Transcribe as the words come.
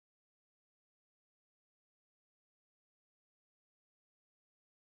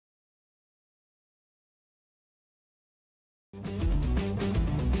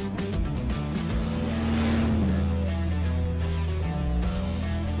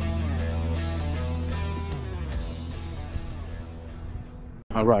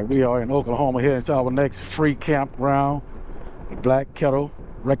All right, we are in Oklahoma here. It's our next free campground, Black Kettle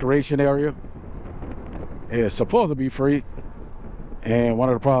Recreation Area. It's supposed to be free, and one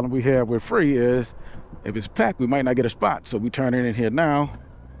of the problems we have with free is if it's packed, we might not get a spot. So we turn in here now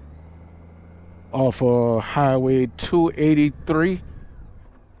off of Highway 283.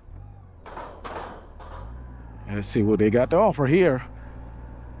 And let's see what they got to offer here.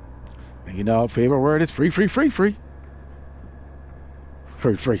 And you know, our favorite word is free, free, free, free.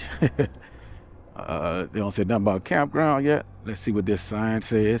 Free, free. They don't say nothing about campground yet. Let's see what this sign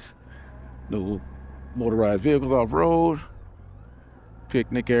says. No motorized vehicles off-road.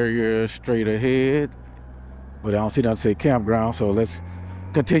 Picnic area straight ahead. But I don't see nothing say campground, so let's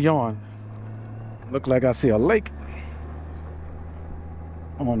continue on. Look like I see a lake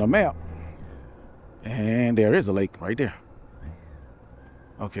on the map. And there is a lake right there.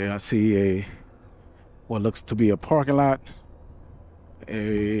 Okay, I see what looks to be a parking lot,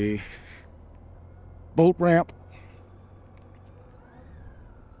 a boat ramp,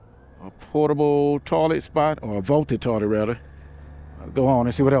 a portable toilet spot, or a vaulted toilet rather. I'll go on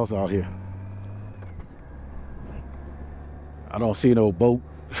and see what else out here. I don't see no boat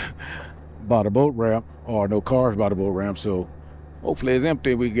by the boat ramp or no cars by the boat ramp, so hopefully it's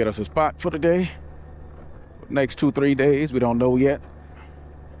empty. We can get us a spot for the day. Next 2-3 days, we don't know yet.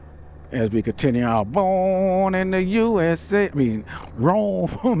 As we continue our Born in the USA,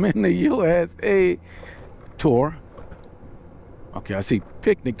 Rome in the USA tour. Okay, I see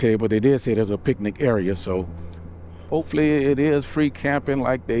picnic table. They did say there's a picnic area, so hopefully it is free camping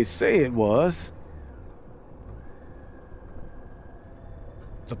like they say it was.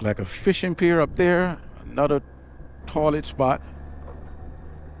 Look like a fishing pier up there. Another toilet spot.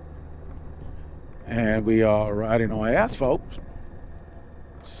 And we are riding on asphalt.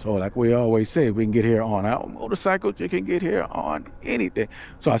 So like we always say, we can get here on our motorcycles. You can get here on anything.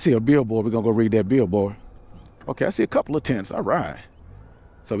 So I see a billboard. We're going to go read that billboard. Okay, I see a couple of tents. All right.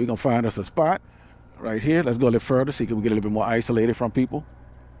 So we're going to find us a spot right here. Let's go a little further so we can get a little bit more isolated from people.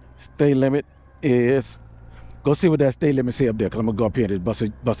 Stay limit is... Go see what that stay limit say up there, because I'm going to go up here and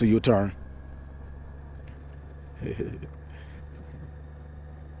just bust a U-turn.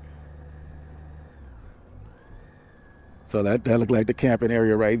 So that looked like the camping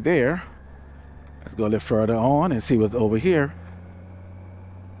area right there. Let's go a little further on and see what's over here.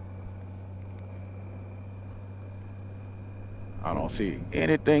 I don't see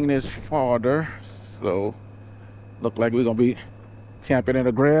anything this farther. So look like we're going to be camping in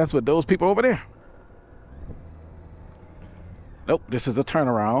the grass with those people over there. Nope, this is a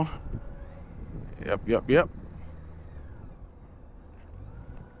turnaround. Yep.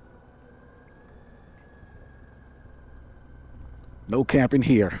 No camping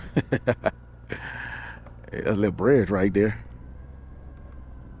here. There's a little bridge right there.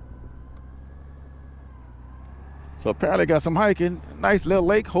 So apparently got some hiking. Nice little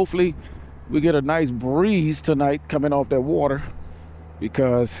lake. Hopefully we get a nice breeze tonight coming off that water,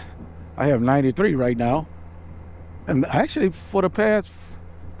 because I have 93 right now. And actually for the past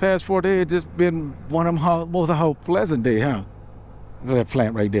 4 days, it's been one of my most pleasant day, huh? Look at that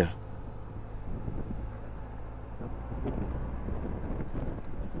plant right there.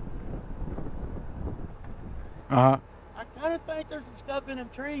 I kind of think there's some stuff in them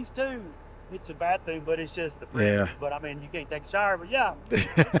trees too. It's a bathroom, but it's just a yeah. But I mean, you can't take a shower. But yeah,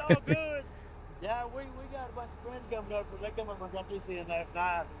 it's all good. Yeah, we got a bunch of friends coming up. They come up and got this in last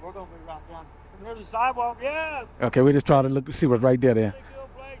night. We're gonna be right down near the sidewalk. Yeah. Okay, we just trying to look see what's right there. Then.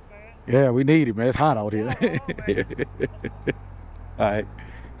 Place, man. Yeah, we need it, man. It's hot out here. Yeah, all right.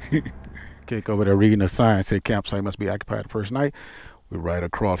 Kick over there reading the sign. Say campsite must be occupied the first night. We're right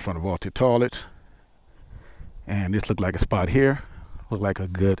across from the vaulted toilets. And this looked like a spot here. Looked like a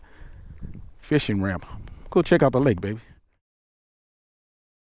good fishing ramp. Go check out the lake, baby.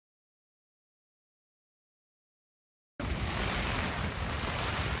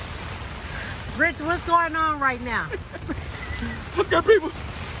 Rich, what's going on right now? Okay, people.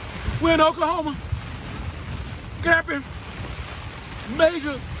 We're in Oklahoma. Camping.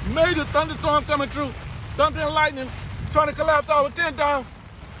 Major thunderstorm coming through. Thunder and lightning trying to collapse our tent down.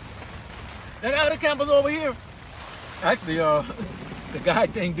 And other campers over here. Actually, the guy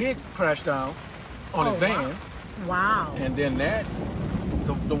thing did crash down on his van. Wow. And then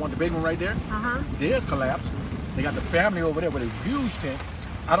the big one right there, theirs collapsed. They got the family over there with a huge tent.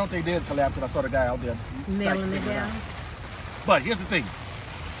 I don't think theirs collapsed because I saw the guy out there nailing it down. But here's the thing.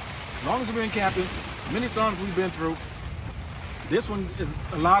 As long as we've been camping, many storms we've been through, this one is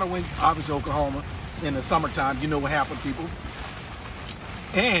a lot of wind, obviously Oklahoma, in the summertime. You know what happened, people.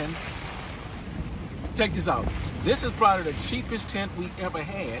 And check this out. This is probably the cheapest tent we ever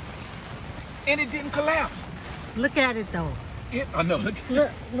had, and it didn't collapse. Look at it though. I know.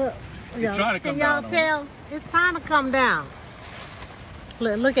 Look. It's trying to come Can y'all down. tell? It's trying to come down.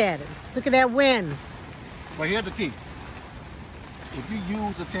 Look at it. Look at that wind. But here's the key. If you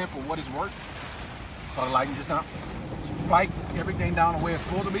use the tent for what it's worth, sort of like you just not spike everything down the way it's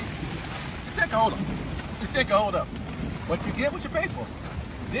supposed to be, you take a hold up. You take a hold up. But you get what you pay for.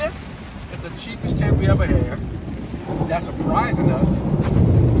 This is the cheapest tent we ever had. That's surprising us.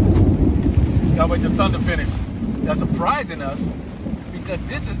 Y'all wait till Thunder finish. That's surprising us because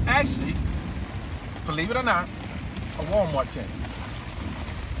this is actually, believe it or not, a Walmart tent.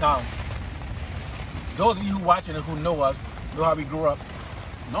 Now, those of you who watching and who know us, know how we grew up.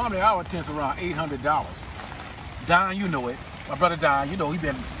 Normally our tent's around $800. Don, you know it. My brother Don, you know, he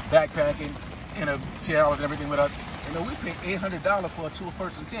been backpacking in the Sierras and everything with us. You know, we paid $800 for a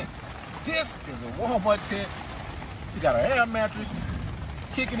two-person tent. This is a Walmart tent. You got an air mattress,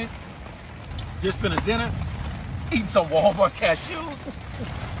 kicking it, just finished dinner, eating some Walmart cashews.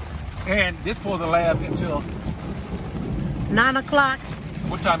 And this supposed to last until 9 o'clock.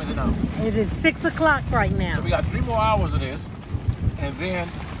 what time is it now? It is 6 o'clock right now. So we got 3 more hours of this, and then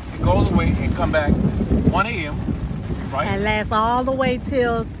it goes away and come back 1 a.m., right? And lasts all the way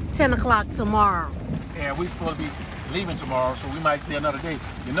till 10 o'clock tomorrow. And we're supposed to be leaving tomorrow, so we might stay another day.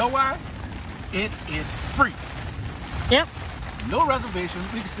 You know why? It is free. Yep. No reservations.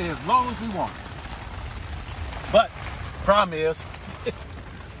 We can stay as long as we want. But problem is,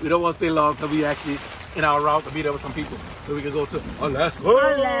 we don't want to stay long because we actually in our route to meet up with some people, so we can go to Alaska.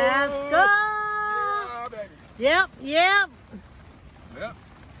 Alaska. Yeah, baby. Yep. Yeah.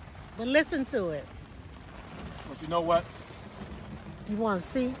 But listen to it. But you know what? You want to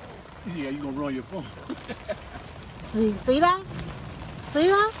see? Yeah, you're gonna ruin your phone. See that? See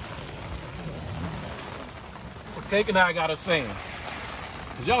that? Cake and I got a saying,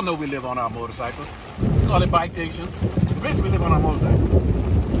 because y'all know we live on our motorcycle. We call it bike station. Basically, we live on our motorcycle.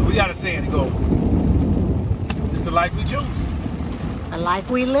 But we got a saying to go, it's the life we choose. A life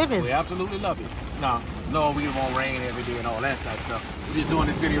we live in. We absolutely love it. Now, no, we won't rain every day and all that type of stuff. We're just doing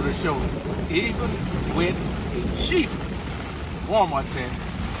this video to show, even with a cheap Walmart tent,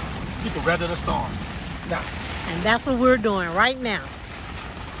 you can weather the storm. Now, And that's what we're doing right now.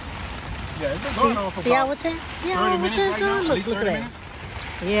 yeah, it's been going on for See about our tent? See 30 our minutes tent right now, going? at least Look 30 at minutes.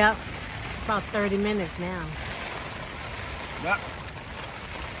 that. Yep. About 30 minutes now. Yeah.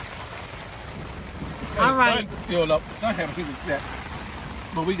 All right. Sun filled up. Sun haven't even set.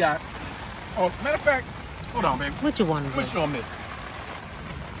 But we got, oh, matter of fact, hold on, baby. What you want to Let's do? show them this.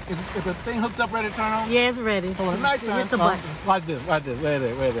 Is the thing hooked up ready to turn on? Yeah, it's ready. So it's nighttime. Hit the button. Watch this, watch this. Where is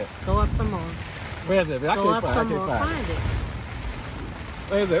it? Where is it? Go up some more. Where is it? I Go can't up find it. I some can't more. find it. Find it.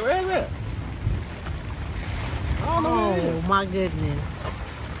 Where is it? Where is it? I don't know where it Oh is. my goodness.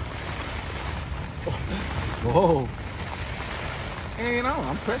 Whoa. Ain't on.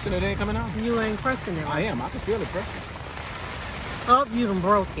 I'm pressing it. Ain't coming on. You ain't pressing it. I am. I can feel it pressing. Oh, you done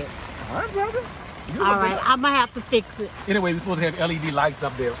broke it. All right, brother. You All look right, it up. I'm gonna have to fix it. Anyway, we're supposed to have LED lights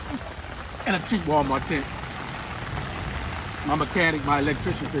up there and a cheap Walmart tent. My mechanic, my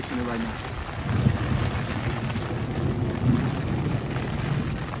electrician fixing it right now.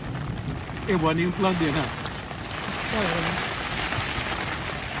 It wasn't even plugged in, huh?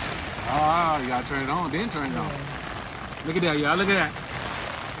 Oh, you gotta turn it on, then turn it on. Look at that, y'all, look at that.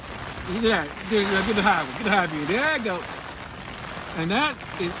 Look at that. Get the high one, get the high beam. There you go. And that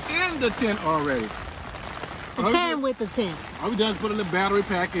is in the tent already. It came with the tent. All we done is put a little battery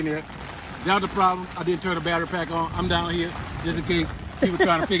pack in there. That was the problem. I didn't turn the battery pack on. I'm down here just in case people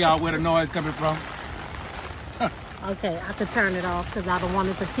trying to figure out where the noise coming from. Okay, I could turn it off because I don't want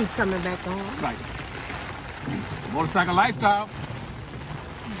it to keep coming back on. Right. Motorcycle lifestyle.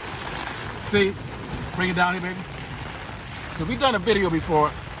 See, bring it down here, baby. So we've done a video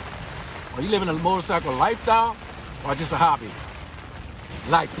before. Are you living a motorcycle lifestyle or just a hobby?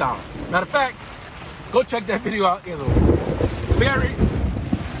 Lifestyle. Matter of fact, go check that video out. It's a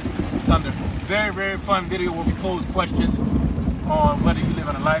very fun video where we pose questions on whether you live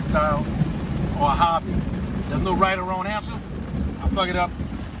in a lifestyle or a hobby. There's no right or wrong answer. I'll plug it up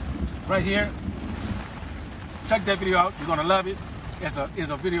right here. Check that video out. You're gonna love it. It's a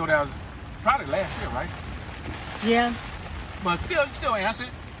video that was probably last year, right? Yeah. But still answer it.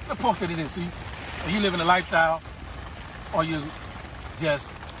 I posted it in. See, are you living a lifestyle or you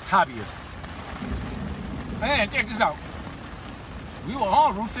just hobbyist? Man, check this out. We were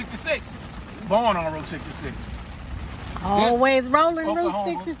on Route 66. Born on Route 66. Always rolling Oklahoma,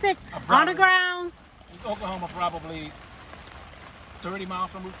 Route 66 I brought on the it. ground. It's Oklahoma probably 30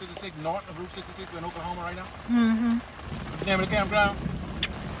 miles from Route 66, north of Route 66 in Oklahoma right now. Mm-hmm. The name of the campground?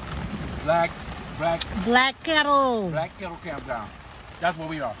 Black Kettle. Black Kettle Campground. That's where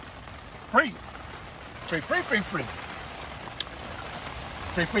we are. Free.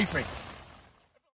 Free.